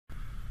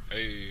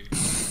Hey.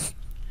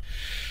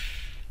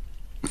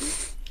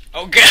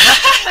 Oh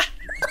god!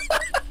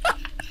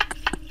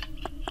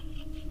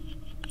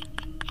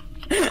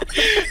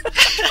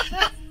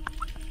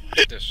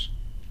 Dus,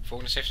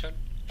 volgende safe zone.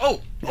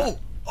 Oh! Oh!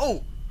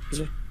 Oh!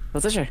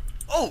 Wat is er?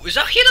 Oh,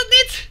 zag je dat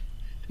niet?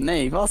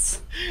 Nee,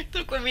 wat?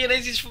 Toen kwam hier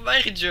ineens iets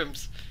voorbij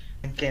gejumpt.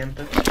 Een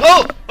camper.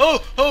 Oh! Oh!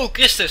 Oh!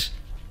 Christus!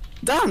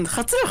 Daan,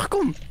 ga terug,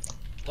 kom!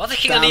 Wat? Ik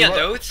ging er Daan, niet aan wat-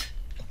 dood.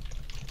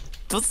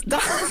 Wat?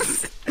 Daan!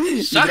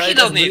 Zag je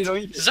dat niet?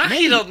 Zag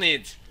je dat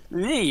niet?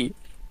 Nee!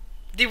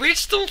 Die witch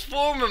stond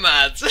voor me,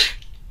 maat.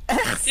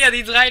 Echt? Ja,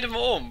 die draaide me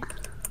om.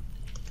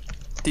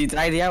 Die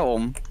draaide jou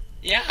om.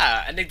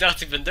 Ja, en ik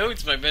dacht ik ben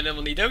dood, maar ik ben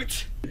helemaal niet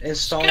dood.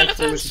 Install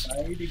Skeletons.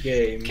 by the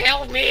game.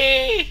 Kill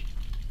me!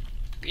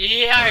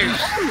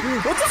 Juist!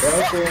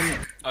 Welkom.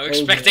 Oh, ik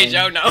spectate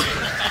jou nou.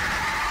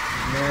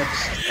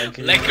 Next.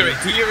 Okay. Lekker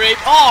earape.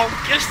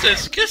 Oh,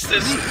 Christus,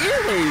 Christus,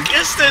 Eerlijk!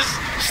 Christus!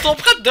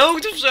 Stop, ga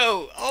dood of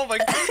zo! Oh my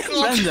Ik ben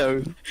god!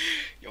 dood.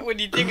 Jongen,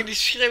 die dingen die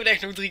schreeuwen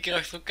echt nog 3 keer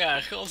achter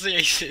elkaar. God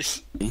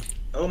jezus.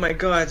 Oh my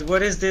god,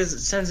 what is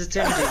this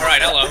sensitivity?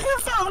 Alright, hello.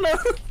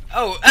 Pablo!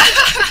 Oh.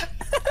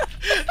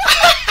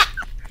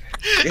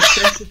 This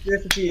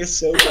sensitivity is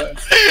so bad.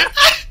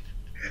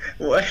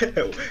 What?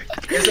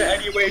 Is there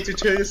any way to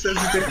turn the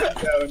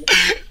sensitivity down?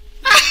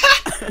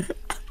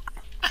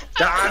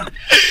 Dan!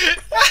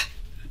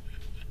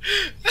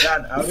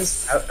 Dan,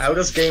 how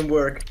does game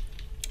work?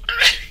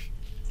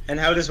 And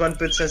how does one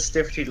put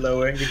sensitivity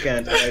lower? You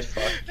can't, alright,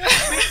 fuck.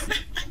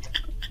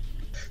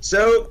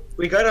 So,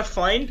 we gotta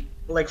find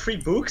like 3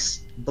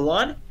 books,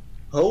 blood,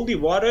 holy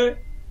water,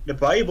 the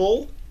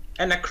Bible,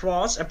 and a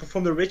cross, and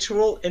perform the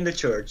ritual in the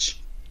church.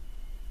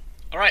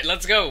 Alright,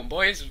 let's go,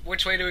 boys.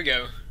 Which way do we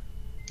go?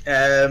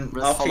 Let's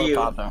After follow you.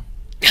 Pablo.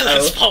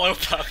 Let's Oh. follow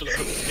Pablo.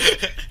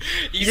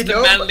 He's You the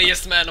know-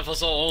 manliest man of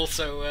us all,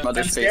 so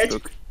Mother's I'm scared-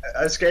 Facebook.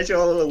 I'm scared you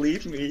all will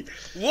leave me.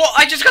 What?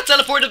 I just got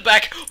teleported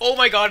back! Oh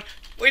my god!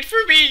 Wait for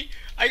me!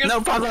 I got No,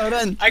 Pablo,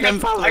 run! I Run,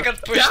 got Pablo. I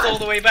got pushed God. all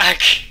the way back.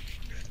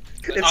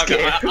 It's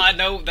Okay, scary. I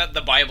know that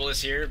the Bible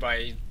is here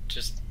by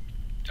just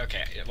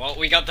okay. Well,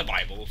 we got the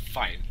Bible,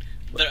 fine.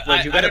 Wait,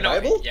 you got I don't a know.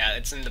 Bible? Yeah,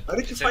 it's in the How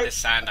did you it's in the find-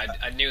 sand.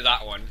 I knew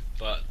that one,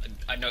 but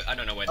I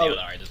don't know where the Oh.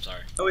 other items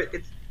are.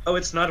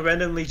 It's not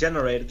randomly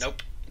generated.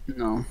 Nope.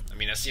 No. I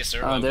mean, I see a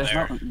server Oh, over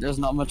there. there's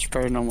not much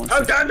paranormal Oh,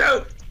 shit. down,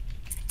 no!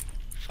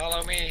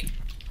 Follow me.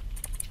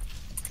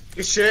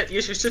 You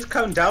should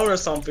count down or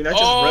something. I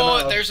just run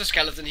Oh, off. there's a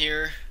skeleton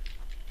here.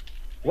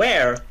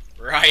 Where?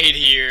 Right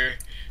here.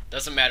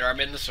 Doesn't matter. I'm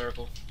in the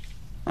circle.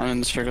 I'm in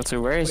the circle too.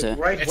 Where is Wait, it?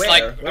 right It's where?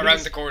 like What around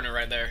is- the corner,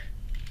 right there.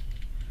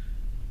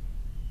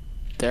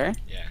 There?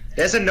 Yeah.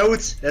 There's a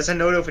note. There's a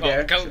note over Oh,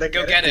 there. go Should I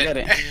go get Go get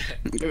it.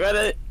 it. Go get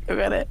it. Go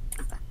get it.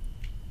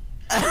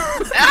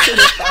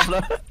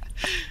 Pablo.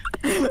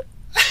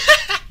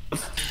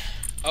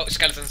 Oh,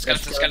 skeleton,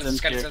 skeleton, skeleton,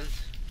 skeletons here. skeleton.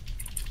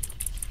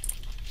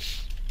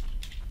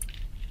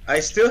 I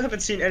still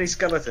haven't seen any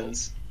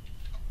skeletons.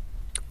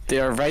 They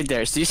are right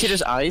there. So you see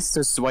those eyes,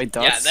 those white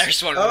dots? Yeah,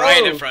 there's one Oh.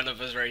 right in front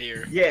of us right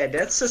here. Yeah,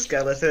 that's a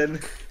skeleton.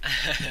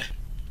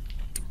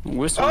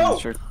 Which one Oh!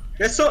 is your...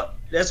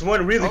 There's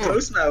one really Oh.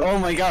 close now. Oh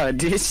my god,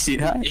 did you see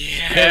that?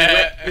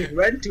 Yeah. It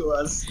ran to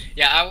us.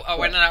 Yeah, I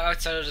went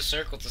outside of the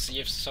circle to see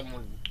if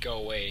someone would go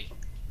away.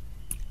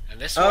 And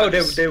this Oh, one, they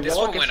this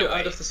walk one went you away.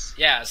 out of the.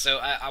 Yeah, so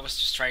I was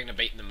just trying to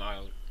bait them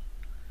out.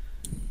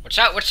 Watch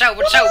out, watch out,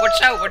 watch out,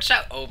 watch out, watch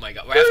out! Oh my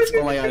god, we have to...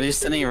 Oh my god, he's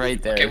standing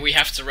right there. Okay, we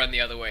have to run the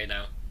other way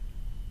now.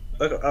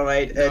 Okay,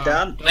 alright,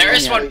 Dan. There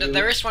is yeah, one. you-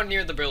 There is one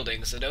near the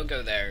building, so don't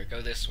go there.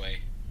 Go this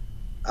way.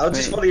 I'll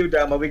just Wait. follow you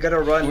down, but we gotta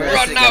run. Where is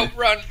Run it now, then?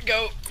 run,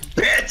 go!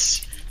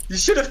 Bitch! You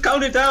should have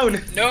counted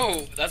down.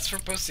 No, that's for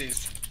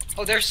pussies.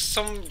 Oh, there's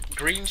some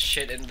green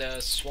shit in the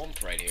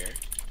swamp right here.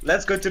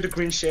 Let's go to the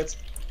green shit.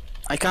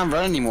 I can't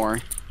run anymore.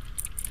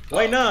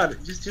 Why Oh.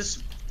 not?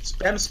 Just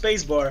spam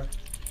spacebar.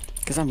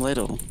 Because I'm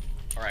little.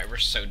 Alright, we're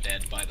so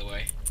dead, by the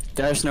way.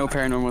 There's no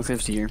paranormal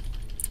activity here.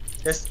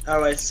 Yes.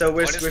 Alright, so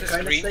we're What is this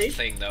kind of green safe.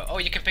 thing, though? Oh,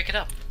 you can pick it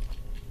up.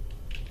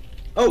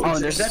 Oh, Oh, is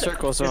there's a that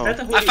circle as Is well. that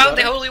the I holy found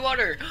the water? holy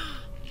water!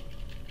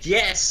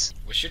 Yes.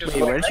 We should have...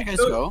 Wait, where did you guys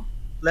go?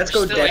 Let's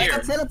We're go still there. here. I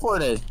got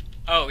teleported!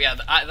 Oh, yeah,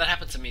 that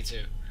happened to me,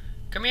 too.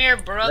 Come here,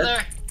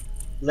 brother!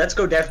 Let's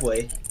go that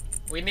way.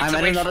 We need I'm to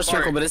in wait another for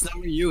circle, Bart. but it's not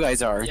where you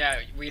guys are. Yeah,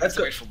 we need Let's to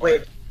go. wait for Bart.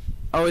 Wait.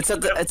 Oh, it's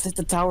at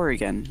the tower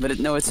again. But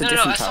no, it's a No, I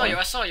different saw tower. you,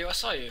 I saw you, I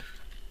saw you.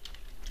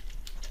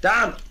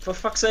 Dan, for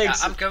fuck's Yeah,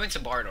 sake. I'm going to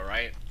Bart,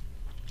 alright?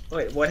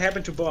 Wait, what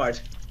happened to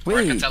Bart? Or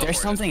I can Wait, teleport there's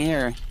it. something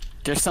here.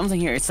 There's something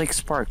here. It's like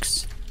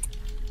sparks.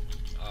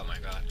 Oh my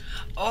god.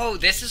 Oh,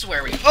 this is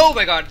where we... Oh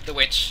my god, the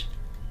witch.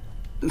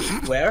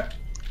 Where?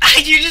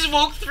 You just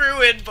walked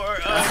through it,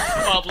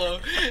 Pablo.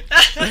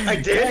 I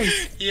did.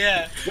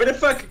 Yeah, Where the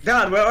fuck?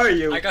 Dan, where are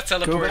you? I got Go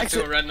teleported back to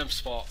to- a random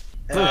spot.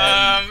 Um,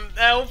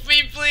 Help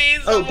me,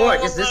 please. Oh, I'm Bart,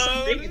 all is this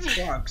alone. something? It's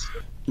sparks.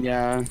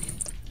 Yeah.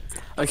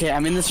 Okay,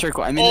 I'm in the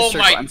circle. I'm in the Oh circle.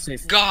 my I'm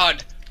safe.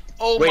 god.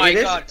 Oh Wait, my it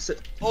is? god. So-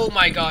 Oh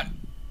my god.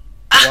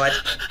 What?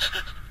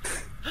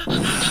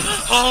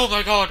 Oh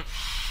my god.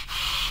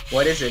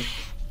 What is it?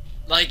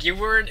 Like, you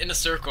were in a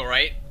circle,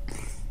 right?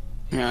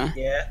 Yeah.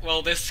 Yeah.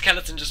 Well, this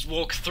skeleton just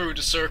walked through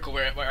the circle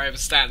where I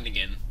was standing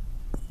in.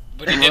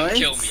 But he didn't What?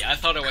 kill me. I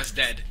thought I was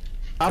dead.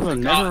 Pablo,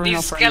 never God, run these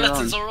off on your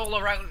skeletons own. are all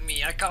around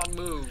me. I can't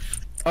move.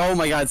 Oh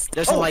my god,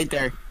 there's a light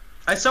there.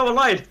 I saw a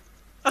light.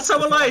 I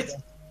saw a light.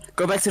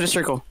 Go back to the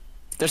circle.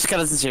 There's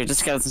skeletons here. There's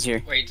skeletons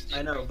here. Wait,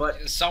 I know, but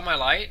you saw my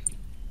light?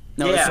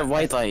 No, it's Yeah. a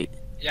white light.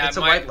 Yeah, It's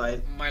a my, white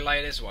light. My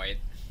light is white.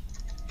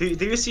 do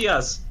you see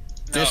us?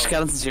 There's No,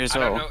 skeletons here as I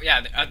don't well. know.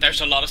 Yeah,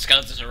 there's a lot of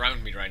skeletons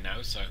around me right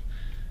now, so...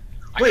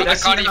 Wait, I I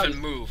see can't the even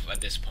house. move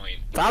at this point.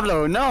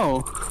 Pablo,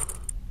 no.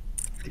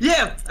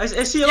 Yeah, I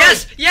see a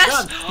Yes! light. Yes!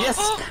 Done. Yes.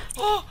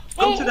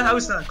 Come to the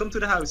house now. Come to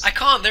the house. I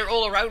can't, they're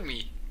all around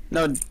me.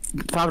 No,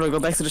 Pablo, go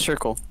back to the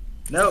circle.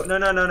 No.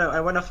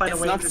 I want to find It's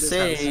a way not into this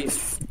house.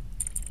 safe.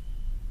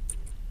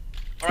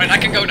 Alright, I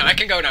can go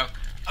now.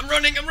 I'm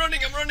running.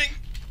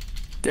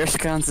 There's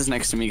skeletons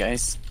next to me,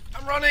 guys.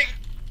 I'm running.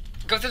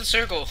 Go to the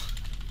circle.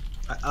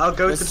 I'll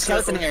go There's to a the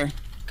skeleton circle. here.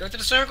 Go to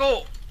the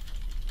circle.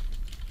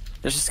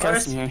 There's a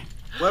skeleton here.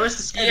 Where is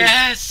the skeleton?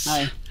 Yes!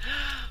 Hi.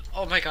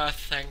 Oh my god,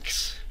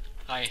 thanks.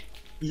 Hi.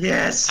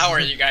 Yes. How are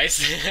you guys?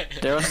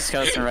 There was a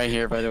skeleton right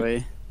here, by the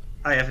way.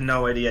 I have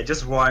no idea.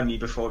 Just warn me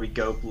before we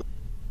go, please.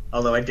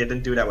 Although I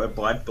didn't do that with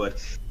Bart, but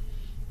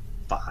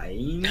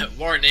fine.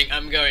 Warning,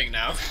 I'm going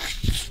now.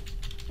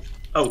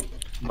 Oh,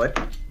 what?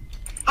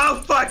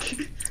 Oh fuck!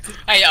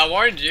 Hey, I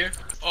warned you.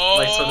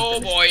 Like, sort Oh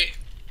of boy.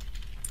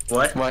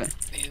 What? What?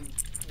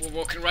 We're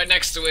walking right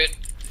next to it.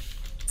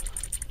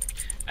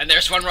 And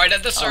there's one right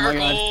at the Oh my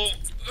circle.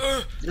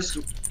 Ugh. Just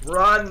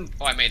run!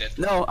 Oh, I made it.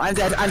 No, I'm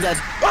dead. I'm dead.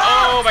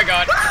 Oh my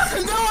god.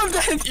 No, I'm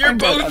dead. You're I'm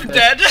both I'm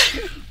dead.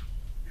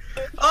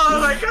 Oh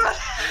my god!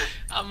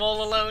 I'm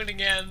all alone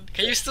again.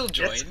 Can you still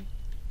join? Yes.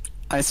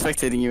 I'm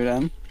spectating you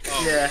then.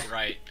 Oh, Yeah.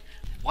 right.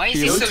 Why is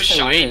You he look so so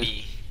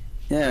shiny?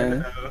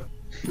 Yeah.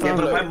 Yeah,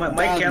 but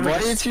my Dad, camera. why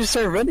did you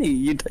start running?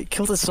 You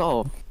killed us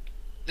all.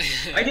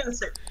 I didn't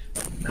say.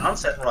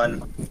 Nonsense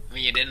run. I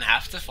mean, you didn't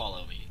have to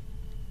follow me.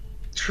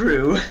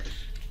 True.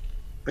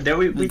 But then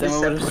we Then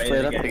just we would have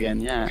separated split up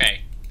again, yeah.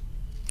 Okay.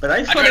 But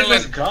I thought it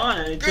was Adrenaline. gone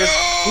and it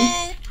just.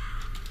 Go!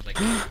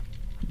 Like,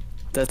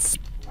 That's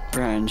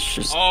branch.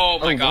 Just... oh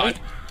my Oh, god. what?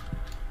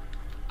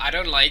 I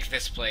don't like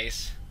this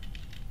place.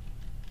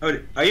 Oh,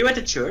 are you at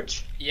the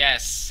church?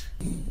 Yes.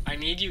 I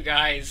need you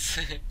guys.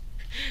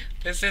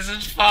 This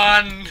isn't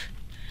fun.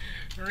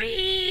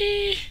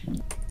 Ree.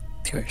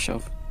 To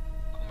yourself.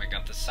 Oh my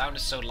god, the sound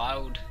is so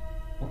loud.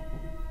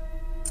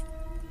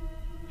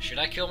 Should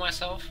I kill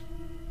myself?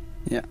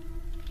 Yeah.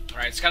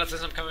 Alright,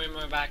 skeletons, I'm coming in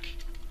my back.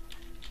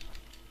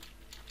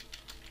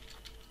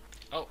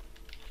 Oh.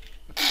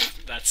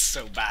 That's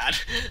so bad.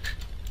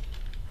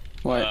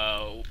 What?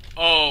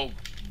 Oh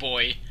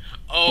boy.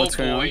 Oh What's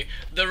going boy.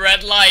 on? The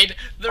red light.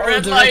 The Oh,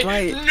 red the light.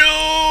 red light.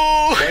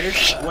 No!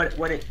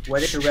 What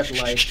is the red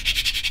light?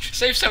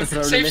 Safe zone. It's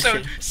an Safe zone.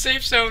 elimination.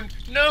 Safe zone.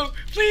 No,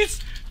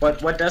 please.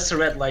 What does the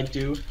red light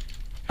do?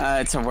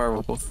 It's a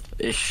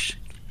werewolf-ish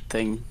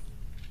thing.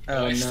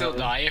 Will I still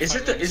die if Is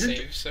I'm it the, in is the it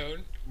safe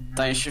zone?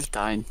 Dying shift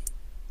dying.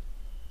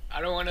 I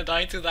don't want to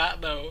die to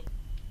that though.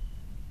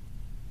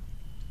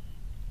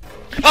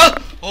 Oh!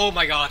 Oh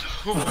my god.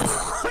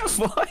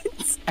 What?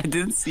 I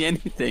didn't see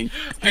anything.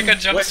 I got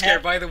jump What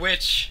scared by the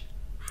witch.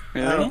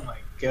 Really? Oh my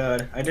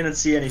god, I didn't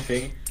see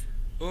anything.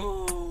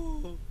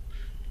 Ooh.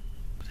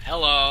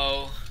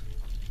 Hello.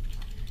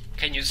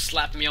 Can you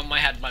slap me on my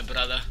head, my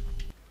brother?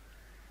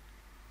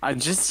 I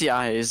just see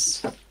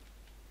eyes.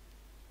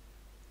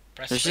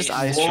 Press There's just space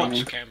eyes to for watch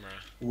me. camera.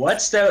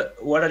 What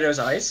are those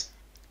eyes?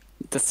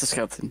 That's the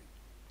skeleton.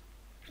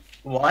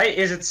 Why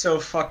is it so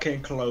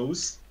fucking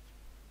close?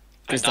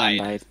 I Because Dan died.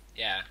 died.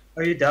 Yeah.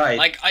 Oh, you died.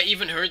 Like, I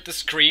even heard the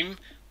scream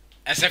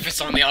as if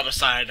it's on the other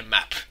side of the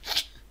map.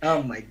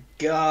 Oh my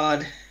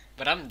god.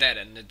 But I'm dead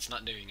and it's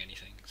not doing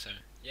anything, so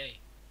yay.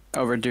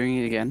 Oh, we're doing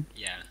it again.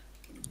 Yeah.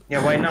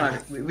 Yeah, why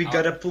not? We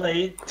gotta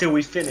play till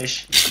we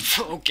finish.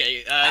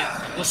 Okay,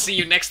 we'll see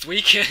you next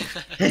week.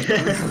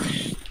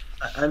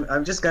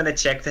 I'm just gonna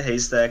check the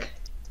haystack.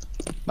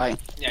 Bye.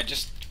 Yeah,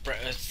 just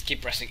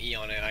keep pressing E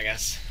on it, I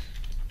guess.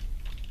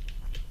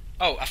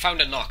 Oh, I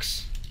found a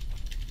Nox.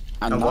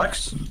 And A what?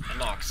 Nox. A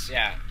Nox,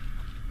 yeah.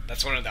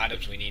 That's one of the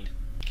items we need.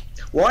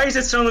 Why is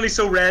it suddenly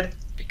so red?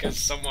 Because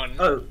someone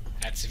Oh,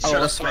 had to Oh,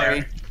 Shut up,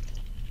 sorry.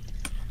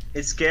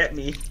 it scared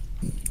me.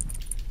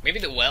 Maybe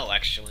the well,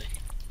 actually.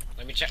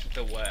 Let me check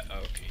the well. Oh,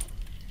 okay.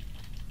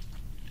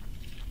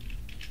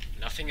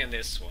 Nothing in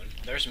this one.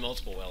 There's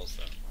multiple wells,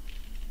 though.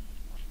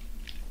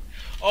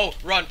 Oh,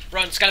 run!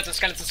 Run! Skeletons!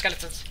 Skeletons!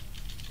 Skeletons!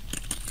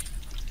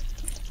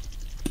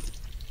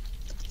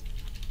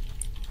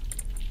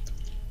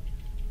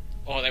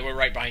 Oh, they were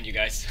right behind you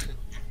guys.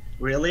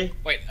 Really?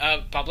 Wait,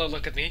 Pablo,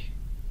 look at me.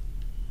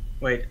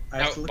 Wait, I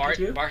have to No, look Bart, at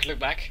you? Bart, look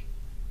back.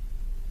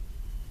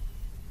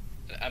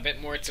 A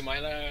bit more to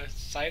my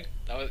side.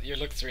 You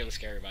looked really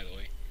scary, by the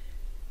way.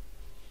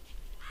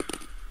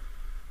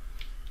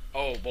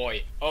 Oh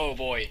boy! Oh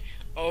boy!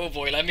 Oh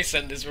boy! Let me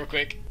send this real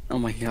quick. Oh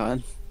my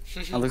god.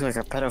 I look like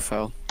a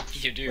pedophile.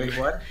 You do. Wait,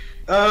 what?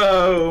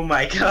 Oh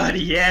my god,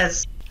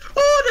 yes!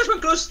 Oh, there's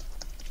one close.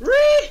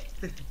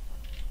 Ree!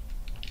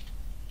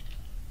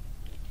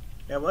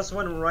 There was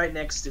one right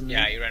next to me.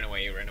 Yeah, you ran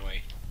away, you ran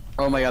away.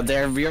 Oh my god,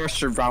 we are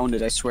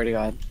surrounded, I swear to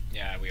god.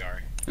 Yeah, we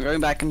are. I'm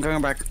going back, I'm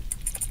going back.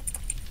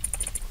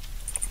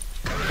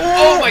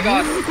 Oh my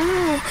god!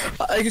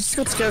 I just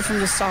got scared from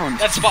the sound.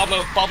 That's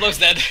Pablo. Pablo's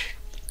dead.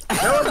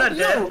 No, I'm not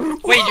dead.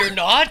 Wait, you're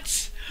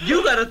not?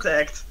 You got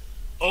attacked.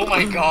 Oh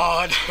my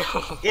god.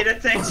 It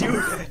attacked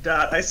you,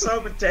 Dad. I saw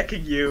him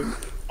attacking you.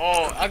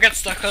 Oh, I got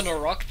stuck on a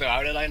rock though.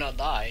 How did I not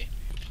die?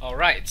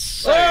 Alright,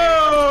 so...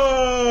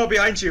 Oh,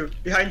 behind you,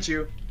 behind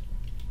you.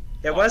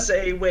 There was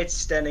a witch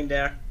standing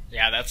there.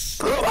 Yeah, that's...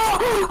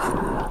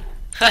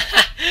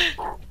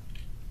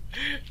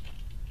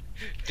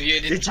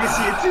 Did Did you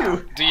see it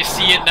too? Do you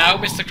see it now,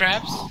 Mr.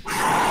 Krabs?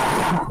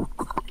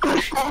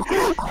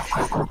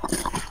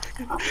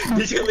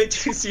 Did you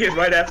literally see it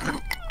right after?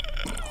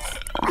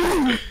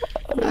 Oh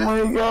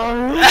my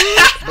god.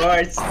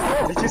 Bart,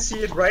 did you see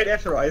it right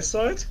after I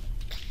saw it?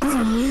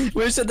 When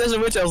you said there's a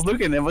witch, I was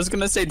looking. I was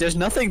gonna say there's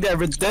nothing there,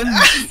 but then.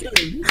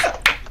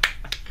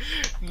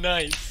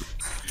 Nice.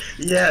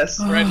 Yes.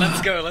 Right,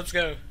 let's go, let's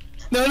go.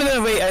 No,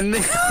 wait, no.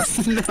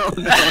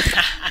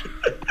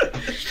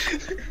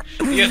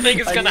 You think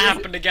it's gonna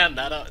happen again?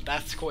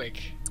 That's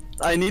quick.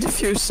 I need a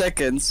few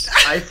seconds.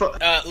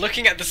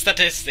 Looking at the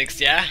statistics,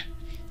 yeah?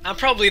 I'm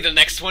probably the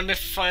next one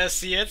if I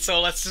see it,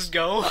 so let's just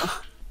go.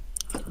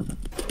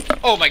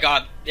 Oh my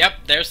god. Yep,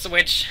 there's the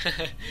witch.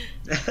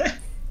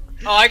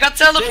 Oh, I got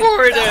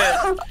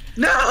teleported!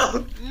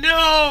 No!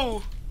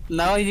 No!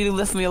 Now you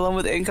left me alone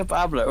with Inca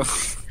Pablo.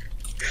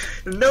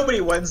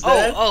 Nobody wants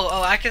that. Oh,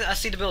 I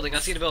see the building,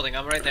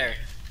 I'm right there.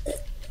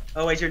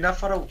 Oh wait, you're not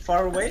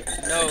far away?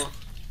 No.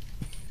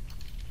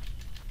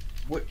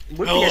 Would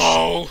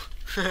Hello!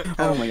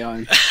 Oh my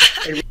god.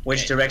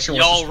 Which direction was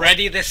Y'all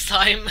ready this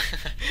time?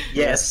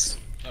 Yes.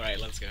 Alright,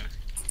 let's go.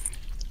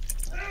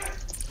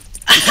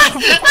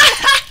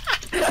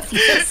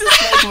 This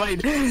is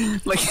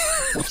like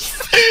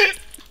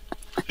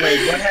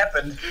Wait, what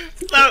happened?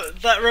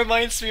 That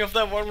reminds me of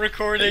that one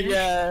recording.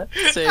 yeah,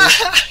 same.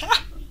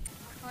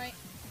 Right.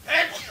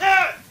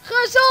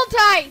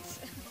 Gesundheit!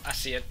 I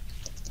see it.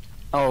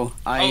 Oh,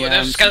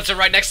 there's a skeleton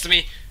right next to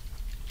me.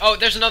 Oh,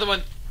 there's another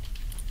one.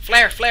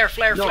 Flare.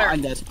 No,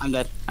 I'm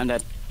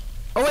dead.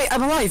 Oh wait,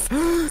 I'm alive!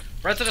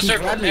 Run to the He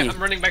circle. grabbed me. Yeah,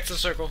 I'm running back to the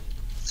circle.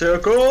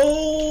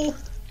 Circle!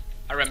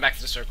 I ran back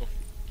to the circle.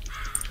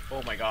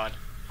 Oh my god.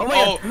 Oh my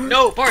Oh, god!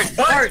 no, Bart!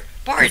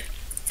 Oh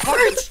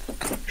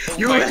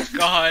You my ran-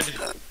 god.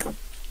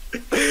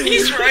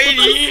 He's right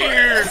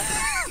here!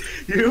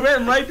 You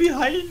ran right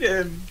behind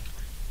him!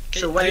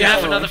 So what Do you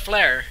have now? another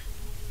flare?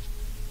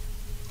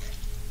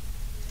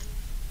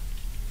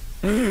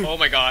 Oh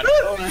my god.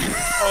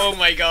 Oh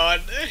my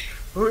god.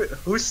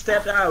 Who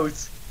stepped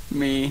out?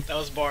 Me. That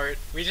was Bart.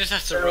 We just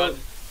have to run.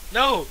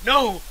 No!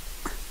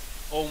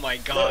 Oh my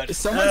god.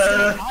 Someone's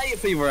gonna die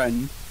if we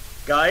run.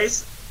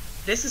 Guys,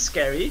 this is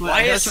scary.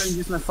 Why I'm is- trying to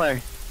use my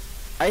flare.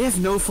 I have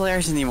no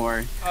flares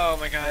anymore. Oh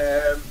my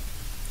god.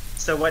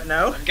 So what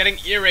now? I'm getting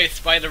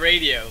ear-raped by the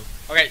radio.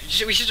 Okay,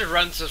 we should just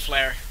run to the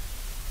flare.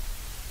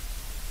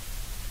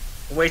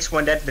 Which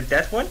one? That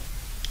one?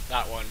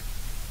 That one.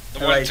 The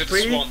one Alright, to the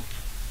 3, swamp.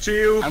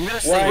 2, I'm gonna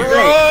 1, say go!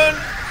 Run!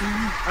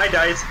 I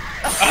died.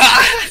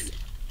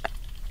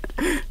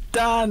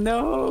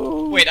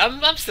 No. Wait,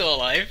 I'm still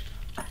alive.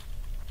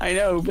 I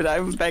know, but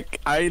I'm back.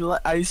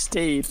 I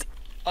stayed.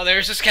 Oh,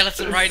 there's a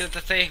skeleton right at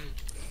the thing.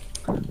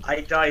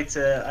 I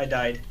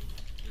died.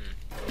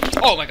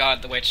 Oh my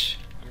god, the witch.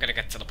 I'm gonna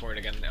get teleported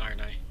again,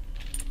 aren't I?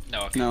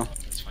 No, okay. No.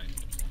 That's fine.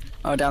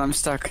 Oh damn, I'm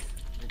stuck.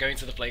 I'm going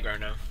to the playground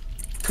now.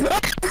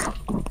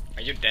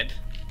 Are you dead?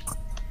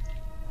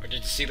 Or did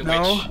you see the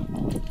No.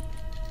 witch?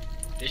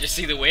 Did you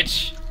see the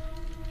witch?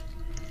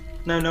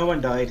 No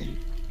one died.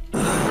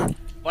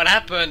 What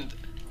happened?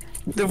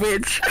 The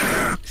witch.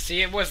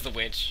 See, it was the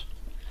witch.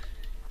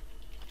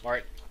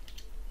 Bart.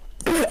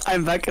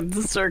 I'm back in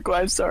the circle.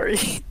 I'm sorry.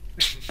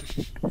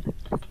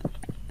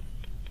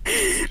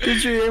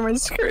 Did you hear my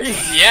scream?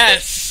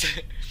 Yes!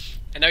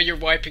 And now you're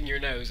wiping your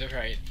nose,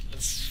 alright.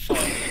 Let's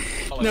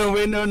follow.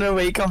 No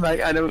wait, come back.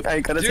 I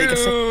gotta take a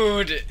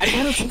second. Dude! I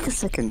gotta take a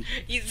second.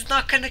 He's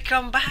not gonna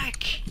come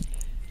back!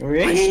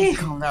 Really?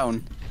 Calm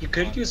down. You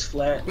could use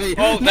flat. Wait,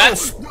 Oh, no.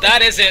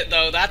 that is it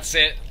though, that's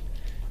it.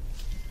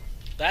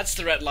 That's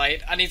the red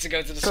light. I need to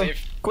go to the Go,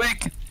 safe.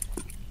 quick.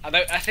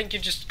 I think you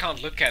just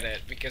can't look at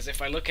it, because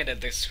if I look at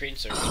it, the screen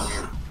circles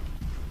weird.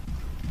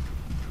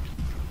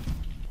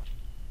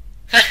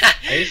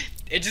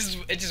 it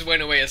just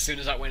went away as soon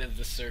as I went into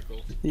the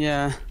circle.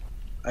 Yeah.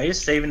 Are you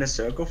saving a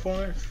circle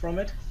from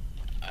it?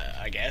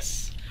 I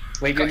guess.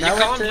 Wait, You you're now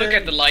can't at, look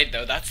at the light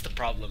though, that's the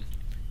problem.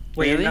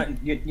 Wait, Really?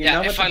 you're Yeah,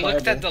 now if at I the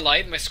looked at Bible. the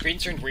light, my screen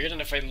turned weird,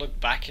 and if I look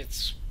back,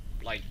 it's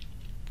like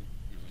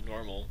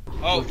normal.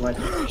 Oh Look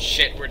like-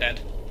 shit, we're dead.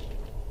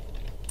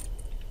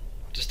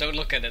 Just don't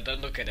look at it.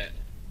 Don't look at it.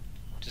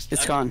 Just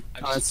It's I'm- gone.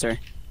 I'm Oh, just- it's there.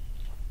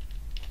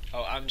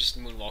 Oh, I'm just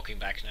moonwalking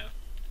back now.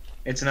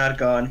 It's not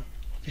gone.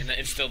 And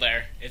it's still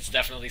there. It's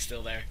definitely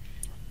still there.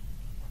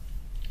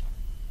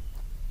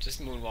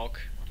 Just moonwalk.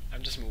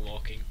 I'm just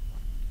moonwalking.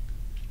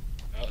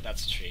 Oh,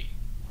 that's a tree.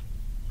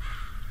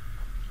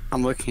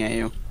 I'm looking at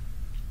you.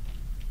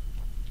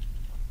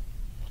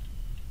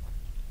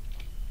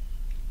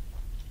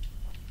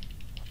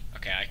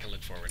 Okay, I can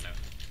look forward now.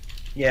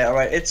 Yeah,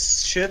 alright, it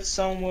should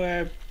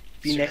somewhere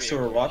be Should next be to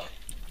a over rock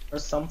or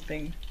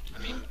something. I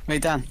mean,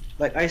 Wait, Dan.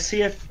 Like I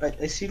see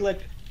like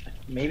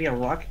maybe a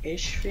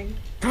rock-ish thing.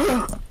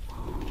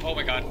 oh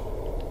my god.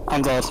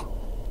 I'm dead.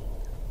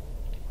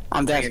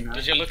 I'm dead.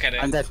 Did you look at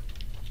it? I'm dead.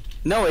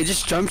 No, it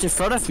just jumped in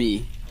front of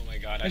me. Oh my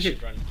god, I Okay.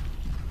 should run.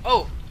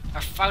 Oh! I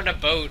found a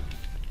boat!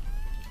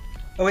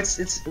 Oh,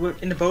 we're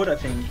in the boat, I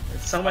think.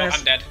 It's Oh, somewhere.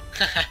 I'm dead.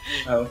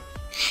 Oh.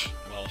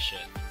 Well, shit.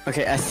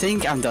 Okay, I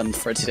think I'm done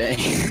for today.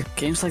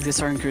 Games like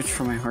this aren't good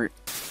for my heart.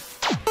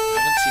 I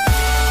haven't seen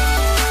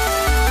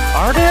anything.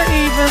 Are there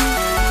even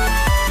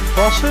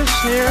bosses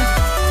here?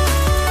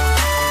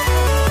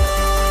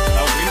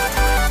 Oh, really?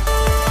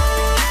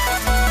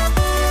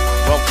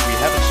 Well, we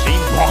haven't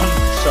seen one,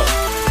 so...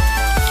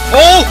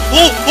 Oh!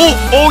 Oh! Oh!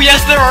 Oh,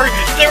 yes, there are!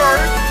 There are!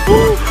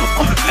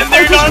 And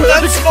they're not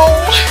that small!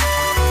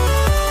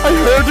 I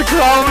heard the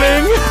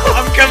growling!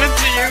 I'm coming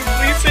to you!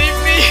 Please save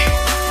me!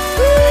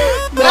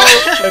 No!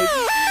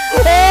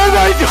 Oh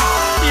my god!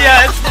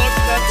 Yeah, it's not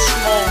that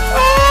small.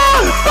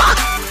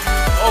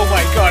 Oh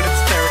my god,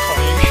 it's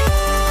terrifying.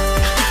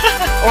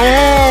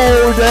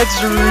 Oh,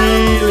 that's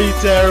really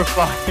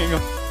terrifying.